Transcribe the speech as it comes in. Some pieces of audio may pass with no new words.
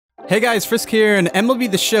Hey guys, Frisk here, and MLB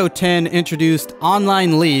The Show 10 introduced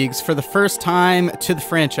online leagues for the first time to the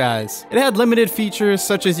franchise. It had limited features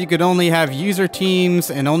such as you could only have user teams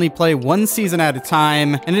and only play one season at a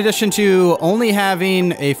time, in addition to only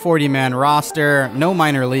having a 40-man roster, no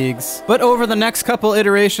minor leagues. But over the next couple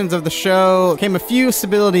iterations of the show came a few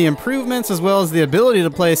stability improvements as well as the ability to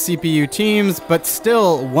play CPU teams, but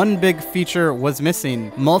still one big feature was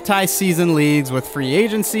missing: multi-season leagues with free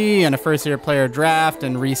agency and a first-year player draft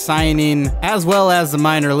and re-signing, as well as the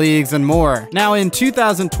minor leagues and more. Now in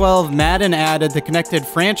 2012, Madden added the connected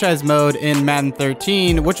franchise mode in Madden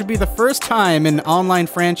 13, which would be the first time an online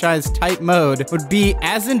franchise type mode would be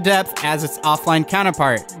as in-depth as its offline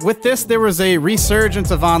counterpart. With this, there was a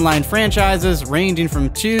resurgence of online franchises ranging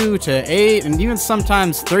from 2 to 8 and even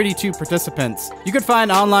sometimes 32 participants. You could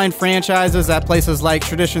find online franchises at places like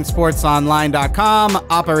TraditionSportsOnline.com,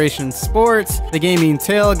 Operation Sports, The Gaming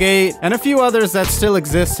Tailgate, and a few others that still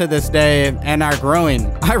exist to this day and are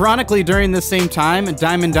growing. Ironically, during the same time,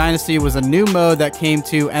 Diamond Dynasty was a new mode that came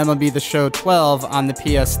to MLB The Show 12 on the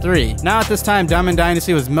PS3. Now at this time, Diamond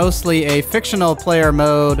Dynasty was mostly a fictional player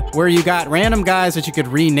mode where you got random guys that you could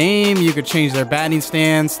rename, you could change their batting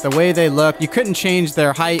stance, the way they look. You couldn't change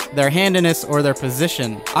their height, their handiness, or their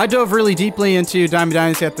position. I dove really deeply into Diamond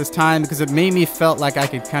Dynasty at this time because it made me felt like I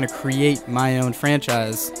could kind of create my own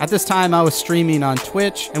franchise. At this time, I was streaming on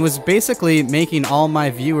Twitch and was basically making all my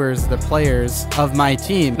viewers the players of my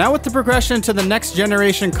team. Now with the progression to the next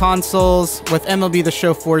generation consoles with MLB The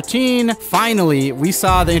Show 14, finally we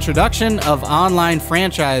saw the introduction of online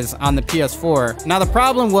franchise on the PS4. Now the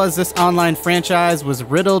problem was this online franchise was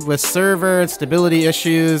riddled with server and stability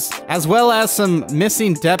issues, as well as some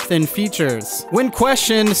missing depth in features. When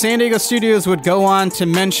questioned, San Diego Studios would go on to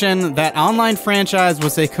mention that online franchise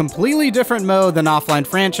was a completely different mode than offline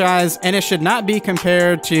franchise, and it should not be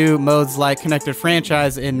compared to modes like connected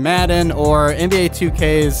franchise in Madden or NBA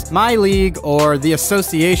 2K's My League or the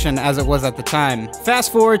Association as it was at the time.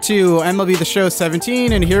 Fast forward to MLB The Show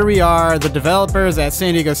 17, and here we are. The developers at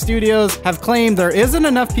San Diego Studios have claimed there isn't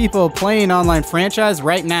enough people playing online franchise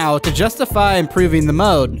right now to justify improving the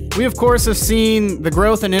mode. We of course have seen the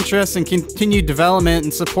growth and interest and continued development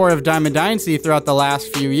and support of Diamond Dynasty throughout the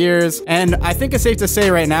last few years, and I think it's safe to say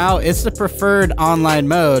right now it's the preferred online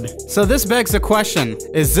mode. So this begs the question,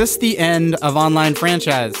 is this the end of online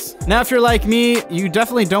franchise? Now, if you're like me, you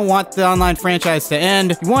definitely don't want the online franchise to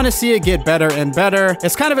end. You want to see it get better and better.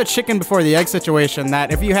 It's kind of a chicken before the egg situation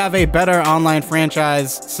that if you have a better online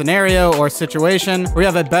franchise scenario or situation, or you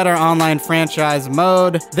have a better online franchise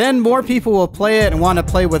mode, then more people will play it and want to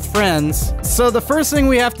play with friends. So the first thing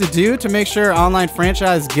we have to do to make sure online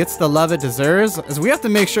franchise gets the love it deserves is we have to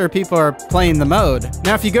make sure people are playing the mode.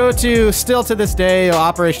 Now, if you go to, still to this day,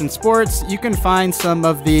 Operation Sports, you can find some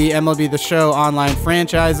of the MLB The Show online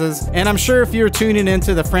franchises. And I'm sure if you were tuning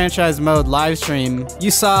into the franchise mode live stream,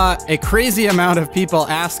 you saw a crazy amount of people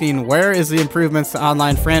asking, where is the improvements to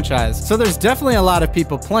online franchise? So there's definitely a lot of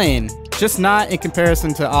people playing, just not in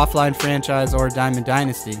comparison to offline franchise or Diamond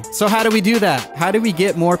Dynasty. So how do we do that? How do we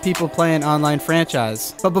get more people playing online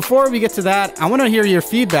franchise? But before we get to that, I want to hear your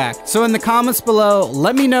feedback. So in the comments below,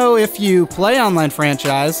 let me know if you play online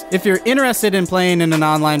franchise, if you're interested in playing in an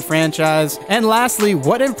online franchise, and lastly,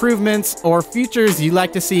 what improvements or features you'd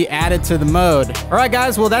like to see added to the mode. Alright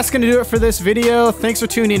guys, well that's going to do it for this video. Thanks for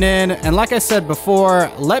tuning in, and like I said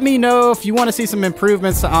before, let me know if you want to see some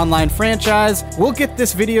improvements to online franchise. We'll get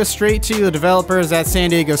this video straight to the developers at San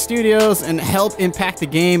Diego Studios and help impact the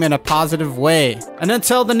game in a positive way. And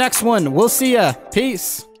until the next one, we'll see ya.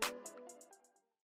 Peace.